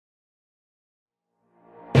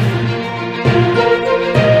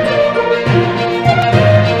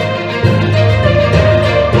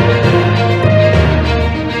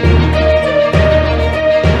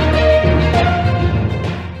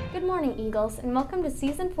and welcome to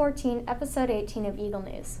Season 14, Episode 18 of Eagle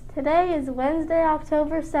News. Today is Wednesday,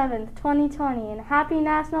 October 7th, 2020, and happy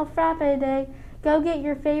National Frappe Day. Go get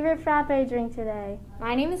your favorite frappe drink today.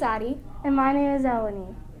 My name is Addi. And my name is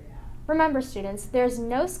Elanie. Remember, students, there's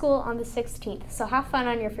no school on the 16th, so have fun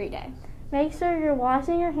on your free day. Make sure you're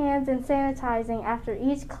washing your hands and sanitizing after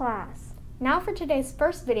each class. Now for today's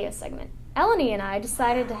first video segment. Elanie and I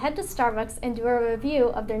decided to head to Starbucks and do a review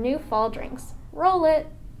of their new fall drinks. Roll it!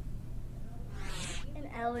 And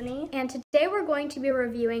Elanie. And today we're going to be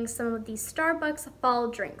reviewing some of these Starbucks fall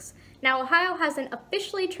drinks. Now, Ohio hasn't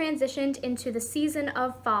officially transitioned into the season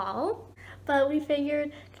of fall, but we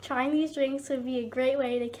figured trying these drinks would be a great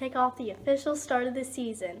way to kick off the official start of the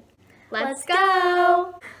season. Let's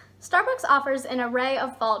go! Starbucks offers an array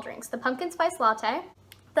of fall drinks: the pumpkin spice latte,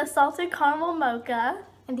 the salted caramel mocha,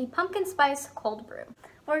 and the pumpkin spice cold brew.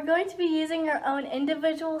 We're going to be using our own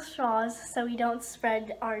individual straws so we don't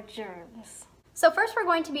spread our germs. So first we're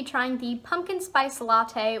going to be trying the pumpkin spice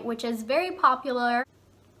latte, which is very popular.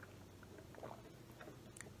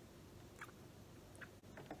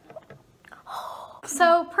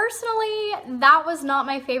 So personally, that was not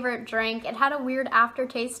my favorite drink. It had a weird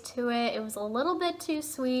aftertaste to it. It was a little bit too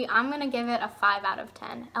sweet. I'm gonna give it a 5 out of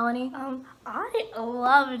 10. Elanie? I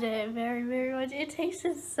loved it very, very much. It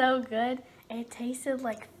tasted so good. It tasted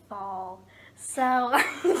like fall. So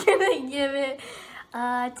I'm gonna give it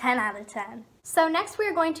a 10 out of 10. So next we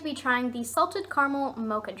are going to be trying the salted caramel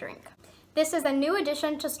mocha drink. This is a new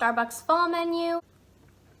addition to Starbucks fall menu.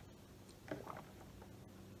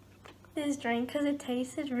 This drink because it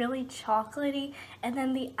tasted really chocolatey, and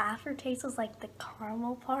then the aftertaste was like the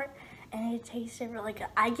caramel part, and it tasted really good.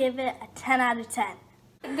 I give it a 10 out of 10.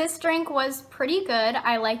 This drink was pretty good.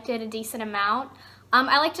 I liked it a decent amount.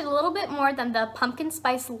 I liked it a little bit more than the pumpkin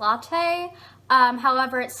spice latte.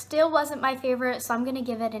 However, it still wasn't my favorite, so I'm gonna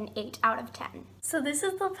give it an 8 out of 10. So this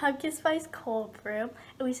is the pumpkin spice cold brew,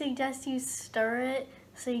 and we suggest you stir it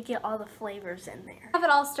so you get all the flavors in there. Have it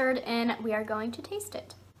all stirred in, we are going to taste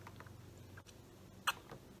it.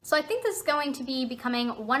 So I think this is going to be becoming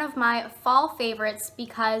one of my fall favorites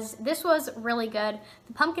because this was really good.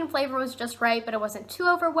 The pumpkin flavor was just right, but it wasn't too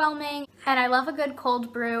overwhelming. And I love a good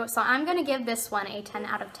cold brew, so I'm gonna give this one a 10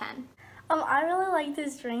 out of 10. I really like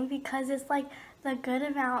this drink because it's like the good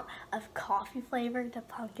amount of coffee flavor to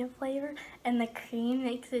pumpkin flavor, and the cream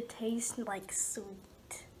makes it taste like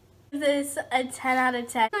sweet. This a 10 out of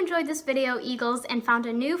 10. If you enjoyed this video, Eagles, and found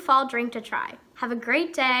a new fall drink to try, have a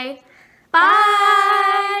great day.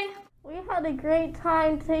 Bye! We had a great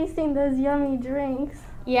time tasting those yummy drinks.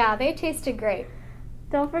 Yeah, they tasted great.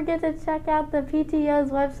 Don't forget to check out the PTO's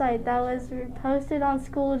website that was posted on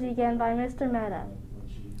Schoology again by Mr. Meta.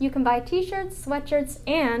 You can buy t-shirts, sweatshirts,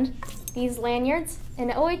 and these lanyards and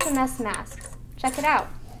OHMS masks. Check it out.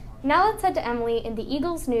 Now let's head to Emily in the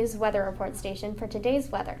Eagles News Weather Report station for today's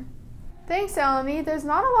weather. Thanks, Elanie. There's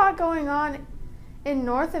not a lot going on in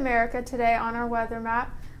North America today on our weather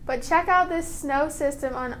map. But check out this snow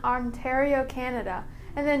system on Ontario, Canada.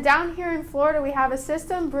 And then down here in Florida, we have a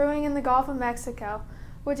system brewing in the Gulf of Mexico,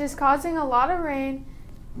 which is causing a lot of rain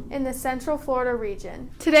in the central Florida region.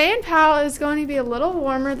 Today in Powell is going to be a little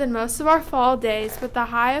warmer than most of our fall days, with a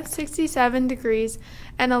high of 67 degrees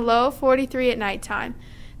and a low of 43 at nighttime.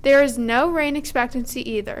 There is no rain expectancy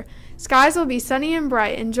either. Skies will be sunny and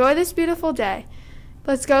bright. Enjoy this beautiful day.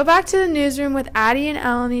 Let's go back to the newsroom with Addi and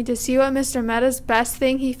Elanie to see what Mr. Meta's best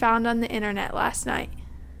thing he found on the internet last night.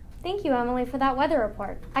 Thank you, Emily, for that weather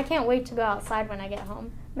report. I can't wait to go outside when I get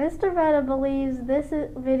home. Mr. Meta believes this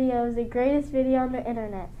video is the greatest video on the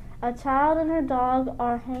internet. A child and her dog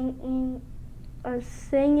are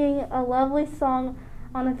singing a lovely song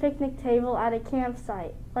on a picnic table at a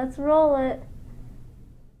campsite. Let's roll it.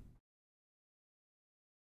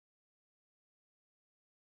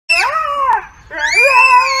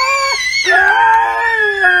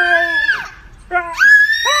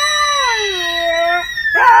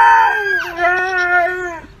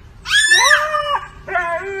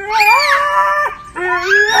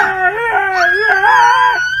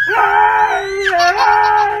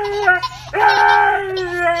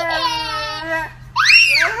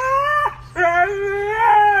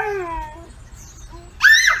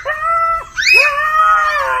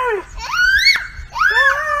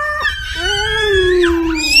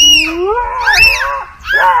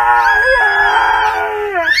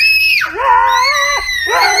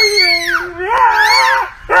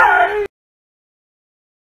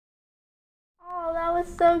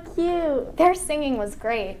 So cute. Their singing was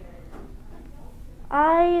great.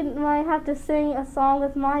 I might have to sing a song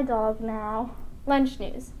with my dog now. Lunch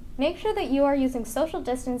news. Make sure that you are using social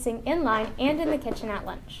distancing in line and in the kitchen at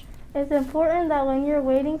lunch. It's important that when you're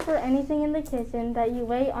waiting for anything in the kitchen that you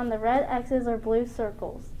wait on the red X's or blue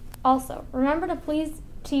circles. Also, remember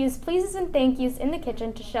to use pleases and thank yous in the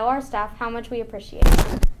kitchen to show our staff how much we appreciate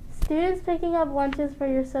it. Students picking up lunches for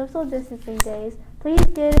your social distancing days, please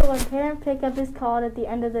get it when parent pickup is called at the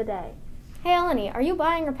end of the day. Hey Elanie, are you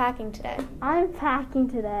buying or packing today? I'm packing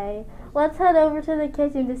today. Let's head over to the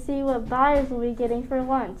kitchen to see what buyers will be getting for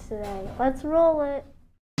lunch today. Let's roll it.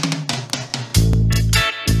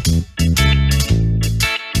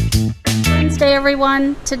 Wednesday,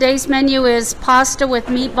 everyone. Today's menu is pasta with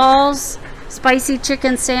meatballs, spicy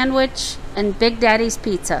chicken sandwich, and Big Daddy's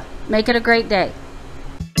pizza. Make it a great day.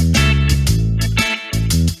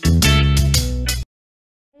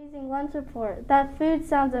 Amazing lunch report. That food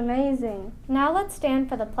sounds amazing. Now let's stand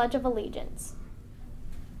for the Pledge of Allegiance.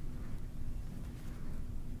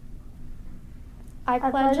 I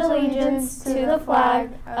pledge allegiance to the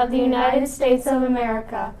flag of the United States of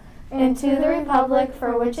America and to the republic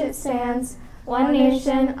for which it stands, one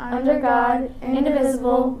nation, under God,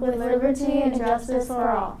 indivisible, with liberty and justice for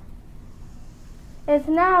all. It's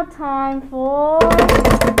now time for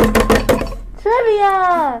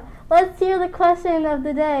trivia! Let's hear the question of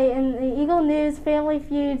the day in the Eagle News Family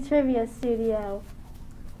Feud Trivia Studio.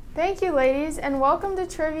 Thank you, ladies, and welcome to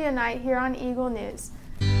Trivia Night here on Eagle News.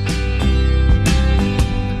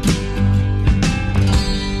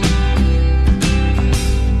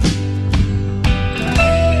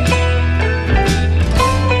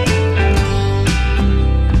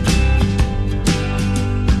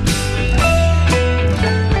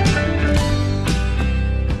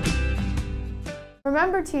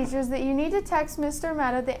 Remember, teachers, that you need to text Mr.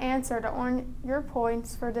 Meta the answer to earn your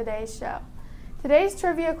points for today's show. Today's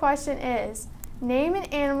trivia question is, name an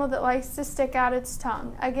animal that likes to stick out its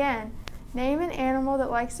tongue. Again, name an animal that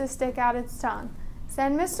likes to stick out its tongue.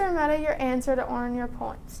 Send Mr. Meta your answer to earn your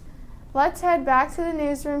points. Let's head back to the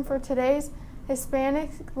newsroom for today's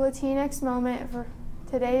Hispanic Latinx moment for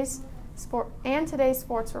today's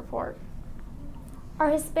sports report. Our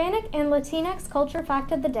Hispanic and Latinx culture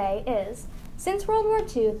fact of the day is, since World War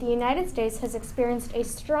II, the United States has experienced a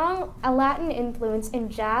strong Latin influence in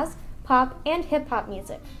jazz, pop, and hip-hop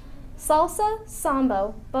music. Salsa,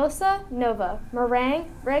 sambo, bossa nova, merengue,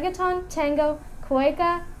 reggaeton, tango,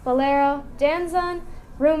 cueca, bolero, danzón,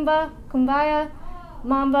 rumba, cumbia,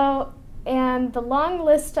 mambo, and the long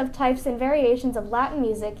list of types and variations of Latin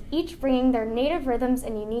music, each bringing their native rhythms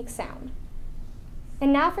and unique sound.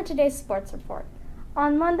 And now for today's sports report.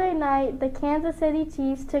 On Monday night, the Kansas City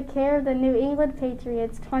Chiefs took care of the New England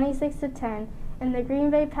Patriots 26-10, and the Green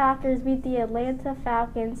Bay Packers beat the Atlanta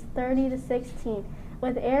Falcons 30-16,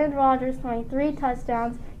 with Aaron Rodgers throwing 3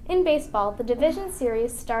 touchdowns. In baseball, the division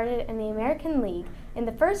series started in the American League. In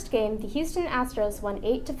the first game, the Houston Astros won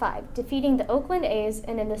 8-5, defeating the Oakland A's,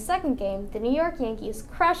 and in the second game, the New York Yankees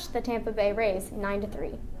crushed the Tampa Bay Rays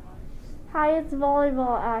 9-3. Hyatts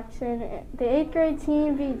volleyball action. The 8th grade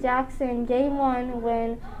team beat Jackson Game 1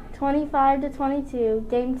 win 25-22,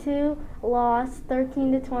 Game 2 loss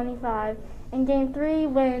 13-25, and Game 3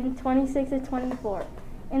 win 26-24.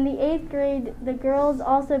 In the 8th grade, the girls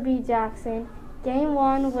also beat Jackson, Game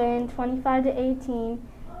 1 win 25-18,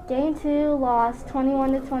 Game 2 loss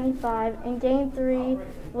 21-25, and Game 3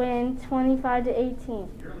 win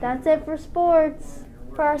 25-18. That's it for sports.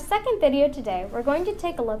 For our second video today, we're going to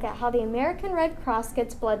take a look at how the American Red Cross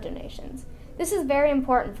gets blood donations. This is very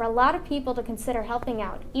important for a lot of people to consider helping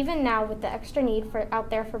out, even now with the extra need out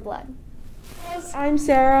there for blood. I'm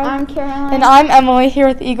Sarah. I'm Caroline. And I'm Emily here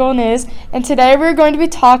with Eagle News. And today we're going to be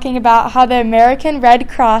talking about how the American Red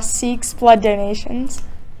Cross seeks blood donations.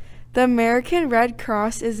 The American Red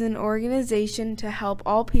Cross is an organization to help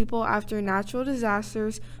all people after natural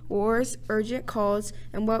disasters, wars, urgent calls,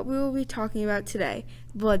 and what we will be talking about today,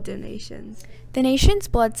 blood donations. The nation's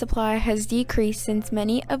blood supply has decreased since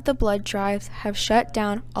many of the blood drives have shut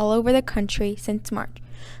down all over the country since March,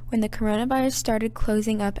 when the coronavirus started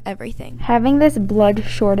closing up everything. Having this blood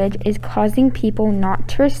shortage is causing people not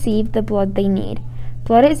to receive the blood they need.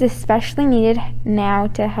 Blood is especially needed now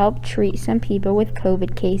to help treat some people with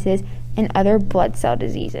COVID cases and other blood cell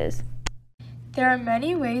diseases. There are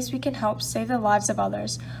many ways we can help save the lives of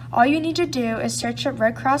others. All you need to do is search up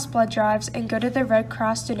Red Cross blood drives and go to the Red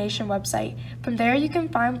Cross donation website. From there you can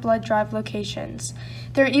find blood drive locations.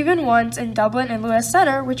 There are even ones in Dublin and Lewis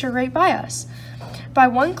Center, which are right by us. By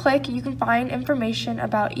one click, you can find information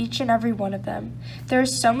about each and every one of them. There are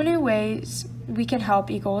so many ways we can help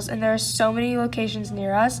Eagles, and there are so many locations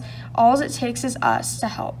near us. All it takes is us to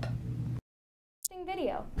help.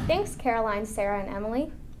 Video. Thanks, Caroline, Sarah, and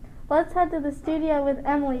Emily. Let's head to the studio with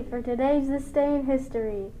Emily for today's This Day in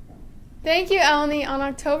History. Thank you, Elanie. On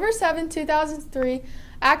October 7, 2003,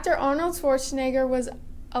 actor Arnold Schwarzenegger was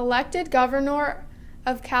elected governor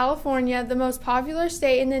of California, the most popular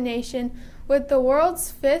state in the nation, with the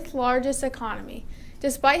world's 5th largest economy.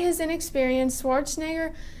 Despite his inexperience,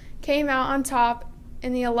 Schwarzenegger came out on top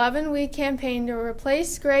in the 11-week campaign to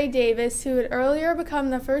replace Gray Davis, who had earlier become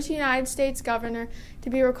the first United States governor to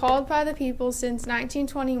be recalled by the people since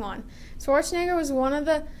 1921. Schwarzenegger was one of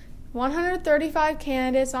the 135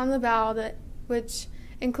 candidates on the ballot, which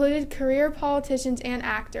included career politicians and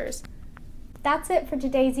actors. That's it for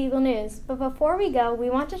today's Eagle News, but before we go, we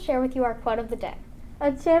want to share with you our quote of the day.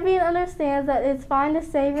 A champion understands that it's fine to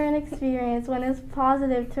savor an experience when it's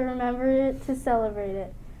positive, to remember it, to celebrate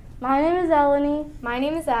it. My name is Elanie. My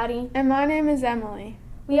name is Addi. And my name is Emily.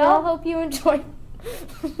 We all hope you enjoyed.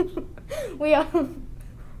 Watching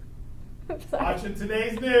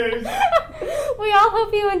today's news. We all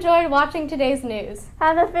hope you enjoyed watching today's news.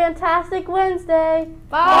 Have a fantastic Wednesday.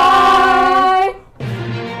 Bye.